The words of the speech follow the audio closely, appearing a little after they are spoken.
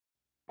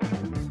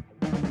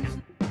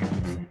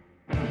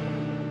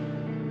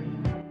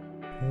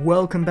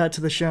Welcome back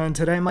to the show, and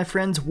today, my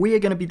friends, we are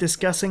going to be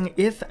discussing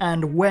if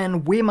and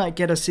when we might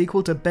get a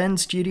sequel to Bend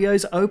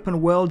Studios'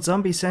 open-world,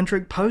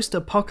 zombie-centric,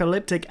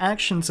 post-apocalyptic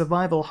action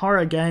survival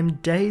horror game,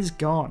 Days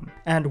Gone.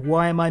 And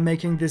why am I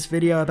making this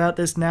video about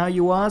this now,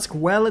 you ask?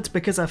 Well, it's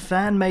because a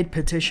fan-made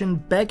petition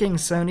begging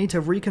Sony to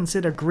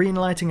reconsider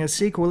greenlighting a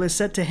sequel is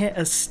set to hit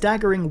a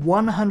staggering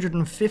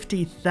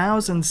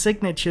 150,000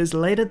 signatures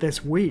later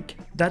this week.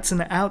 That's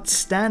an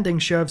outstanding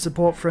show of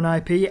support for an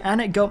IP, and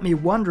it got me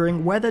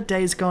wondering whether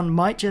Days Gone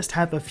might just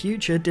have a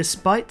future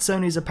despite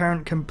Sony's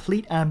apparent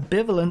complete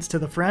ambivalence to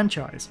the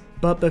franchise.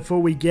 But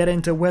before we get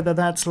into whether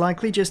that's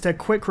likely, just a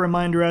quick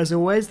reminder as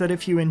always that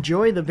if you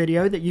enjoy the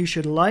video that you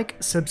should like,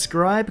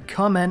 subscribe,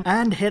 comment,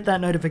 and hit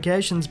that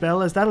notifications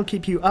bell, as that'll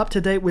keep you up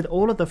to date with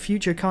all of the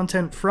future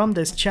content from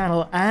this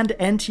channel and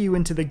enter you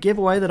into the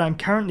giveaway that I'm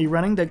currently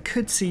running that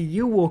could see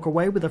you walk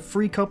away with a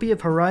free copy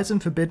of Horizon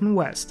Forbidden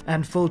West,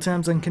 and full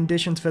terms and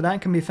conditions for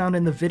that can be found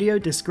in the video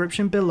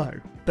description below.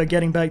 But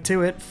getting back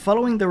to it,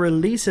 following the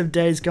release of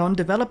Days Gone,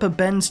 developer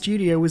Bend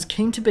Studio was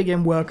keen to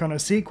begin work on a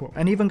sequel,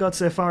 and even got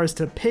so far as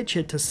to pitch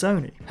it to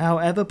Sony.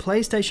 However,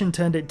 PlayStation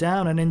turned it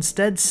down and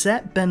instead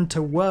set Bend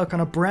to work on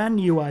a brand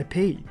new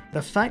IP.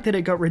 The fact that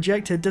it got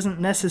rejected doesn't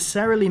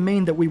necessarily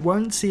mean that we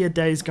won't see a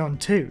Days Gone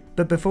 2,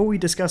 but before we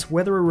discuss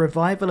whether a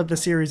revival of the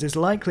series is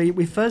likely,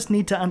 we first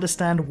need to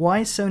understand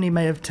why Sony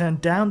may have turned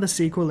down the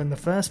sequel in the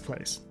first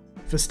place.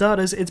 For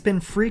starters, it's been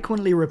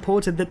frequently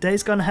reported that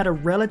Days Gone had a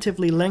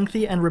relatively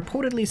lengthy and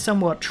reportedly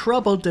somewhat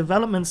troubled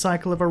development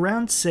cycle of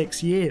around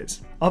 6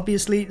 years.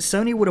 Obviously,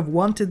 Sony would have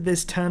wanted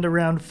this turned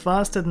around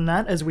faster than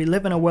that, as we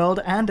live in a world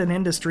and an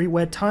industry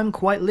where time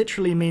quite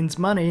literally means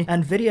money,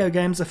 and video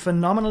games are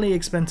phenomenally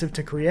expensive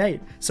to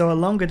create, so a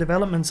longer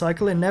development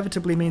cycle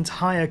inevitably means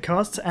higher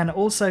costs and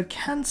also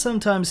can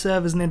sometimes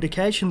serve as an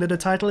indication that a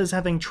title is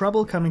having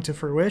trouble coming to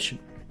fruition.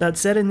 That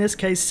said, in this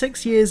case,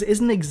 6 years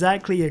isn't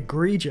exactly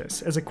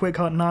egregious. As a quick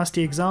hot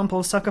nasty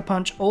example, Sucker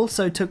Punch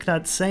also took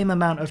that same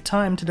amount of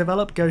time to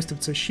develop Ghost of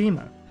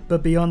Tsushima.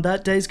 But beyond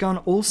that, Days Gone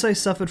also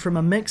suffered from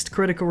a mixed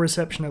critical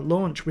reception at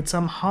launch, with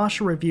some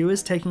harsher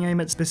reviewers taking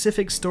aim at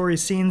specific story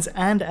scenes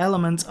and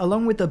elements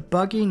along with the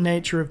buggy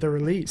nature of the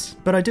release.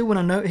 But I do want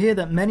to note here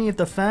that many of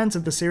the fans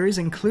of the series,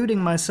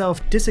 including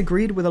myself,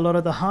 disagreed with a lot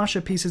of the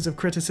harsher pieces of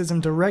criticism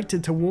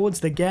directed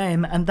towards the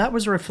game, and that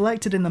was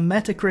reflected in the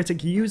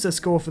Metacritic user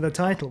score for the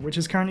title, which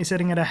is currently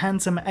sitting at a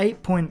handsome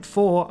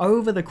 8.4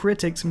 over the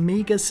critics'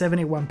 meager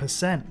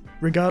 71%.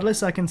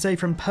 Regardless, I can say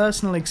from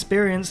personal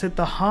experience that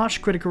the harsh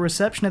critical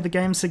reception of the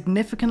game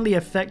significantly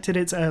affected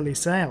its early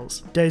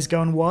sales. Days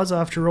Gone was,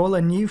 after all,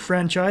 a new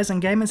franchise,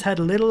 and gamers had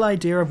little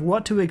idea of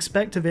what to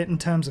expect of it in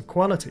terms of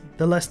quality.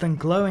 The less than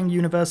glowing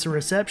universal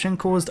reception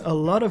caused a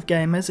lot of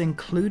gamers,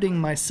 including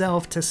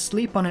myself, to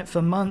sleep on it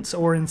for months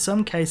or in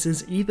some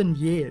cases even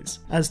years.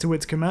 As to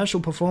its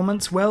commercial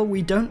performance, well,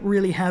 we don't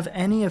really have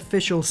any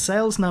official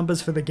sales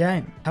numbers for the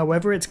game.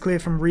 However, it's clear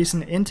from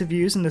recent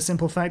interviews and the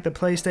simple fact that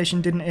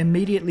PlayStation didn't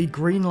immediately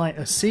greenlight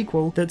a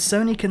sequel that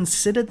Sony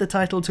considered the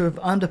title to have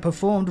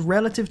underperformed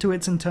relative to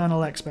its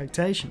internal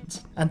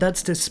expectations. And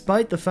that's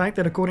despite the fact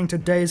that, according to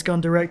Days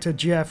Gone director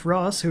Jeff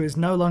Ross, who is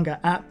no longer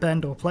at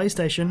Bend or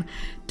PlayStation,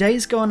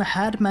 Days Gone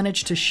had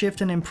managed to shift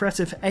an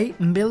impressive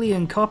 8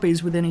 million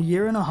copies within a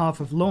year and a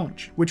half of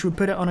launch, which would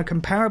put it on a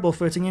comparable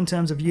footing in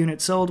terms of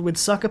units sold with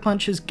Sucker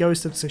Punch's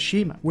Ghost of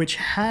Tsushima, which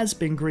has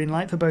been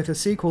greenlight for both a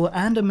sequel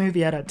and a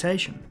movie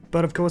adaptation.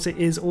 But of course, it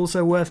is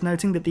also worth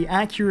noting that the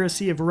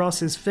accuracy of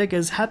Ross's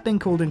figures have been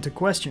called into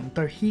question,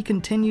 though he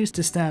continues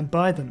to stand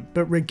by them.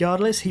 But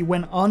regardless, he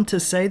went on to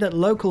say that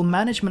local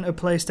management of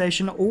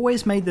PlayStation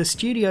always made the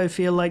studio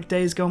feel like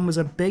Days Gone was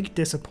a big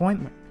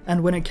disappointment.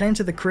 And when it came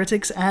to the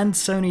critics and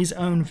Sony's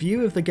own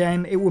view of the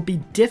game, it would be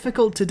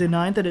difficult to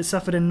deny that it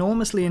suffered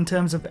enormously in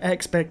terms of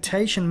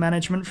expectation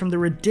management from the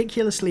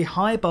ridiculously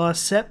high bar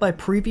set by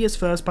previous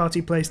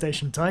first-party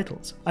PlayStation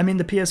titles. I mean,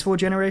 the PS4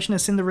 generation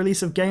has seen the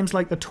release of games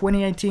like the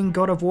 2018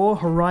 God of War,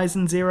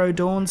 Horizon Zero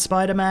Dawn,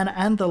 Spider-Man,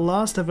 and The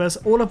Last of Us,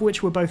 all of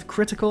which were both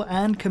critical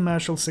and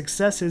commercial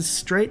successes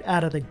straight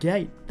out of the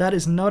gate. That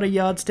is not a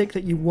yardstick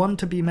that you want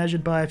to be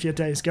measured by if you're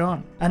Days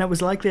Gone. And it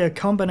was likely a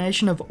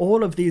combination of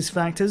all of these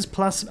factors,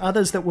 plus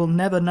others that we'll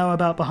never know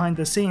about behind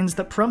the scenes,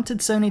 that prompted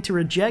Sony to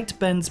reject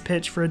Bend's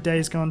pitch for a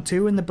Days Gone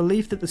 2 in the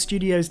belief that the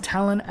studio's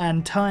talent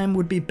and time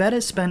would be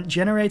better spent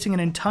generating an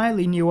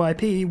entirely new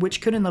IP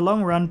which could in the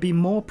long run be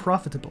more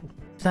profitable.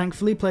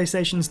 Thankfully,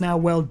 PlayStation's now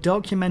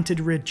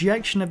well-documented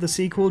rejection of the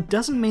sequel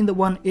doesn't mean that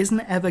one isn't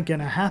ever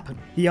gonna happen.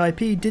 The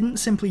IP didn't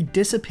simply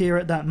disappear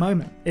at that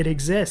moment. It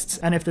exists,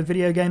 and if the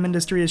video game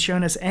industry has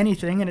shown us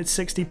anything in its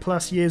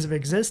 60+ years of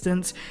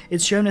existence,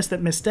 it's shown us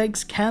that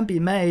mistakes can be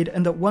made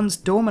and that once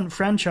dormant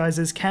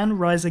franchises can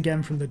rise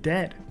again from the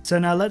dead. So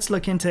now let's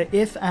look into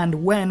if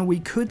and when we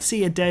could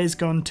see a Days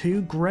Gone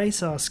 2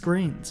 grace our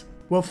screens.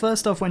 Well,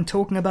 first off, when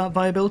talking about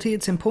viability,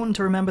 it's important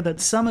to remember that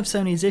some of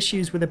Sony's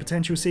issues with a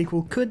potential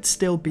sequel could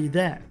still be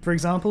there. For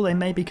example, they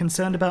may be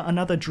concerned about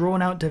another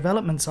drawn-out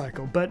development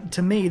cycle, but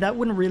to me, that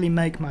wouldn't really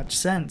make much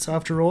sense.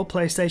 After all,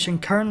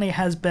 PlayStation currently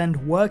has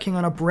been working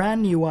on a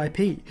brand new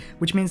IP,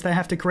 which means they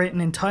have to create an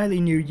entirely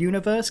new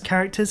universe,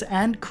 characters,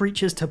 and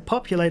creatures to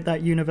populate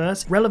that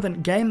universe,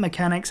 relevant game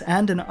mechanics,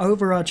 and an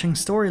overarching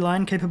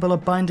storyline capable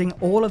of binding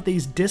all of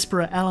these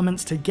disparate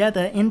elements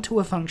together into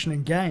a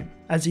functioning game.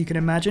 As you can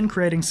imagine,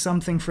 creating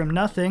something from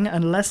nothing,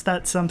 unless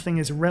that something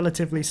is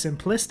relatively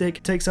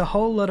simplistic, takes a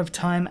whole lot of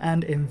time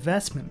and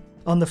investment.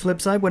 On the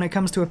flip side, when it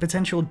comes to a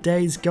potential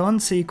Days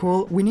Gone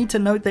sequel, we need to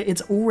note that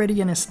it's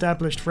already an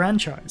established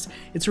franchise.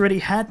 It's already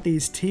had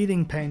these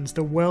teething pains,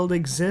 the world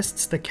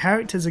exists, the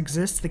characters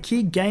exist, the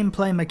key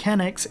gameplay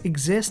mechanics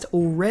exist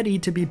already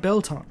to be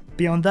built on.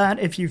 Beyond that,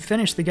 if you've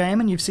finished the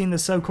game and you've seen the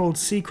so-called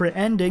secret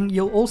ending,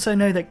 you'll also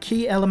know that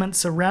key elements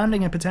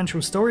surrounding a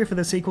potential story for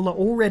the sequel are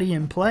already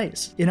in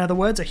place. In other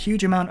words, a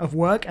huge amount of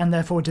work, and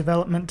therefore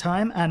development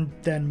time, and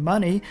then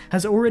money,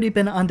 has already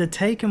been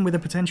undertaken with a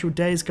potential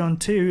Days Gone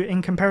 2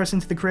 in comparison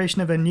to the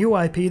creation of a new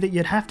IP that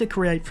you'd have to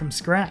create from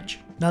scratch.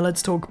 Now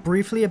let's talk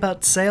briefly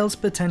about sales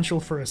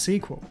potential for a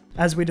sequel.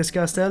 As we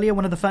discussed earlier,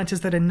 one of the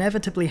factors that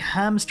inevitably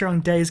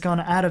hamstrung Days Gone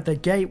out of the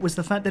gate was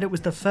the fact that it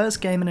was the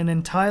first game in an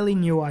entirely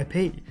new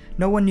IP.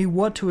 No one knew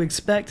what to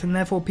expect, and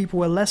therefore people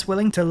were less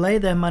willing to lay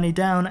their money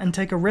down and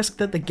take a risk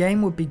that the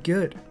game would be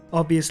good.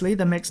 Obviously,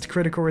 the mixed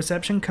critical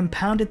reception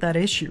compounded that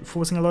issue,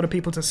 forcing a lot of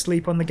people to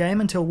sleep on the game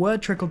until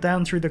word trickled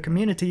down through the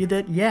community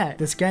that yeah,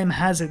 this game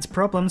has its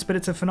problems, but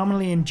it's a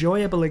phenomenally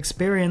enjoyable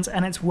experience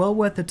and it's well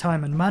worth the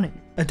time and money.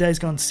 A Days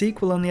Gone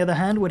sequel, on the other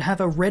hand, would have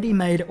a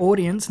ready-made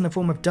audience in the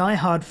form of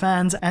die-hard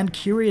fans and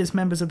curious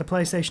members of the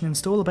PlayStation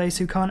installer base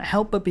who can't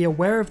help but be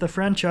aware of the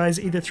franchise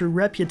either through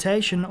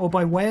reputation or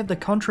by way of the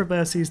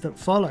controversies that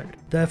followed.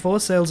 Therefore,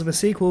 sales of a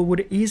sequel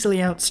would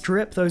easily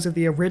outstrip those of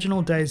the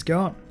original Days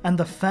Gone, and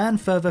the fan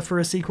fervor for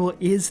a sequel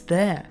is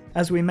there.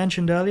 As we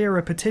mentioned earlier,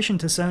 a petition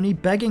to Sony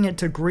begging it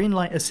to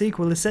greenlight a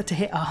sequel is set to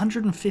hit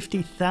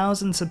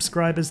 150,000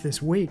 subscribers this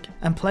week,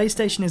 and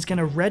PlayStation is going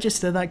to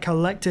register that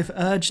collective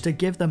urge to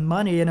give them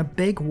money in a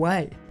big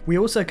way. We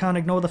also can't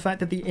ignore the fact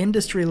that the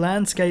industry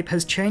landscape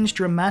has changed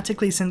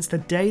dramatically since the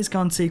Days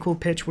Gone sequel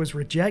pitch was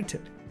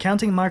rejected.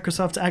 Counting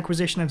Microsoft's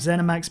acquisition of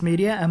ZeniMax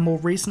Media and more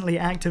recently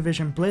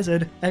Activision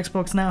Blizzard,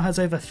 Xbox now has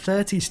over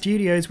 30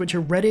 studios which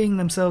are readying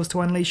themselves to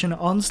unleash an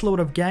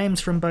onslaught of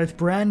games from both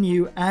brand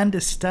new and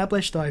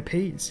established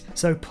IPs.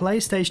 So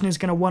PlayStation is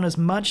going to want as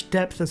much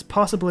depth as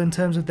possible in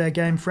terms of their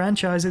game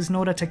franchises in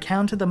order to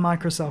counter the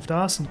Microsoft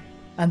arsenal.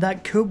 And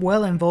that could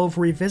well involve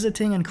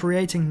revisiting and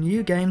creating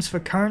new games for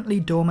currently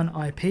dormant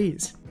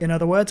IPs. In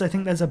other words, I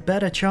think there's a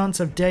better chance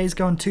of Days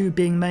Gone 2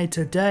 being made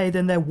today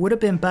than there would have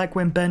been back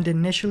when Bend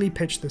initially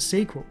pitched the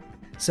sequel.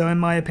 So in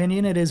my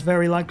opinion, it is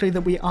very likely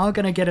that we are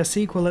going to get a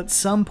sequel at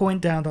some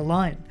point down the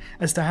line.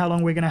 As to how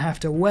long we're going to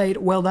have to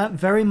wait, well, that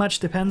very much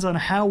depends on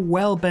how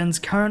well Ben's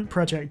current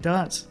project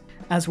does.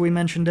 As we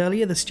mentioned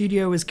earlier, the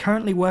studio is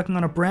currently working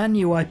on a brand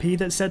new IP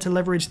that's set to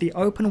leverage the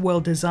open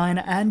world design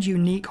and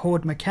unique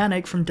horde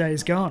mechanic from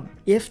Days Gone.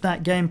 If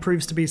that game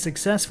proves to be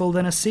successful,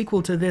 then a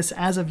sequel to this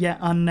as of yet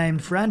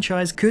unnamed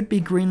franchise could be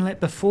greenlit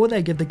before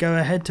they give the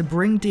go-ahead to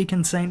bring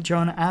Deacon St.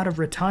 John out of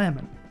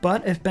retirement.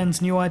 But if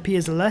Ben's new IP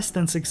is less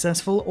than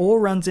successful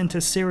or runs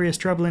into serious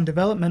trouble in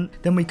development,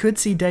 then we could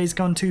see Days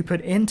Gone 2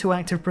 put into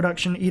active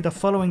production either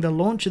following the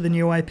launch of the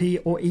new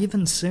IP or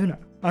even sooner.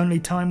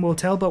 Only time will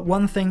tell, but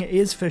one thing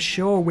is for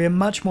sure, we're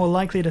much more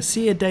likely to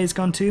see a Days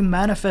Gone 2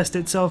 manifest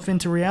itself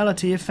into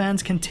reality if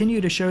fans continue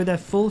to show their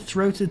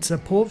full-throated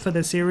support for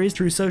the series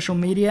through social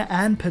media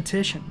and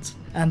petitions.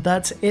 And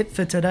that's it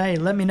for today.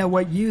 Let me know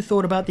what you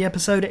thought about the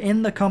episode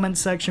in the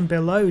comments section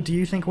below. Do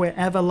you think we're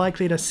ever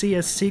likely to see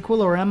a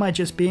sequel, or am I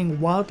just being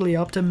wildly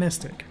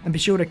optimistic? And be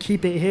sure to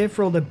keep it here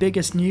for all the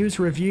biggest news,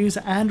 reviews,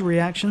 and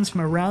reactions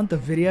from around the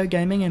video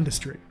gaming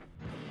industry.